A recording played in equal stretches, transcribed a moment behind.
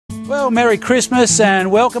Well, Merry Christmas and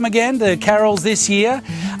welcome again to Carols this year.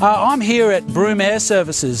 I'm here at Broome Air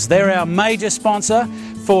Services. They're our major sponsor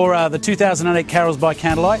for the 2008 Carols by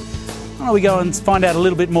Candlelight. Why don't we go and find out a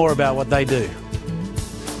little bit more about what they do.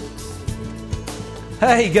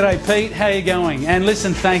 Hey, g'day Pete, how you going? And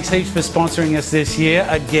listen, thanks heaps for sponsoring us this year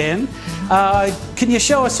again. Can you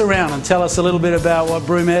show us around and tell us a little bit about what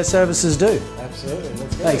Broome Air Services do? Absolutely,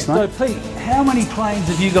 let's go. Thanks, mate. So Pete, how many planes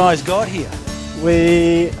have you guys got here?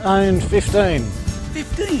 We own 15.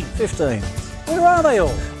 15? 15. Where are they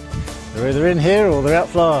all? They're either in here or they're out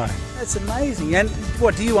flying. That's amazing. And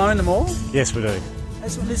what, do you own them all? Yes, we do.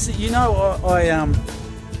 That's what this is. You know,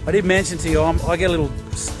 I did mention to you, I get a little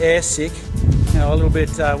air sick, you know, a little bit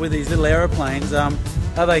with these little aeroplanes. Are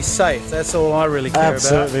they safe? That's all I really care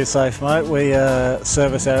Absolutely safe, mate. We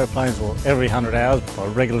service aeroplanes every 100 hours by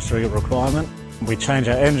regulatory requirement. We change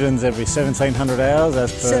our engines every 1,700 hours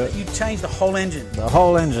as per... You change the whole engine? The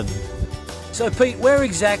whole engine. So Pete, where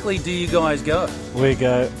exactly do you guys go? We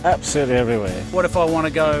go absolutely everywhere. What if I want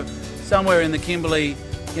to go somewhere in the Kimberley,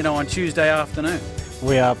 you know, on Tuesday afternoon?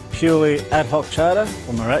 We are purely ad hoc charter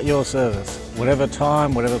and we're at your service. Whatever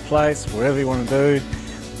time, whatever place, wherever you want to do,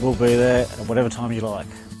 we'll be there at whatever time you like.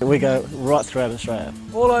 We go right throughout Australia.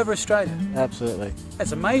 All over Australia? Absolutely.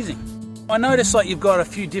 That's amazing. I noticed like you've got a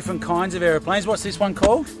few different kinds of aeroplanes. What's this one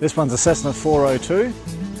called? This one's a Cessna 402.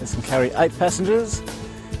 This can carry 8 passengers.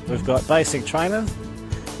 We've got basic trainer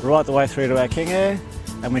right the way through to our King Air,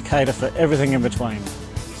 and we cater for everything in between.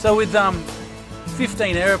 So with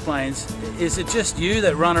 15 aeroplanes, is it just you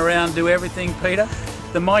that run around do everything, Peter?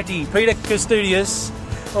 The mighty Peter Custodius,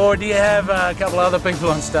 or do you have a couple other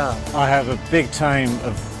people on staff? I have a big team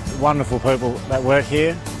of wonderful people that work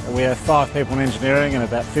here. We have 5 people in engineering and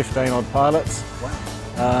about 15 odd pilots.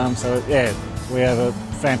 Wow. So yeah, we have a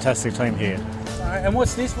fantastic team here. All right, and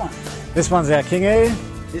what's this one? This one's our King Air.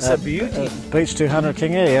 This is a beauty. Beach 200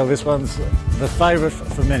 King Air. Yeah, this one's the favourite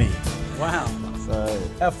for many. Wow.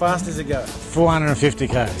 So how fast does it go? 450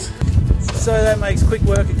 k's. So that makes quick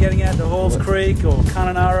work of getting out to Halls Creek or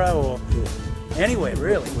Kununurra or anywhere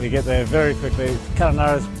really. We get there very quickly.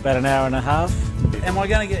 Kununurra's about an hour and a half. Am I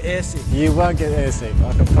going to get airsick? You won't get airsick,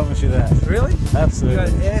 I can promise you that. Really? Absolutely. You got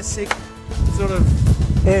an airsick sort of...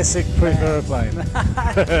 Airsick proof aeroplane.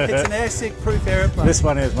 It's an airsick proof aeroplane. This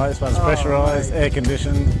one is, mate. This one's pressurised, air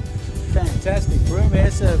conditioned. Fantastic. Broome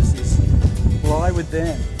Air Services. Fly with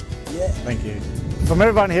them. Yeah. Thank you. From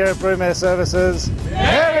everyone here at Broome Air Services,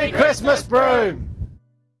 Merry Christmas, Broome!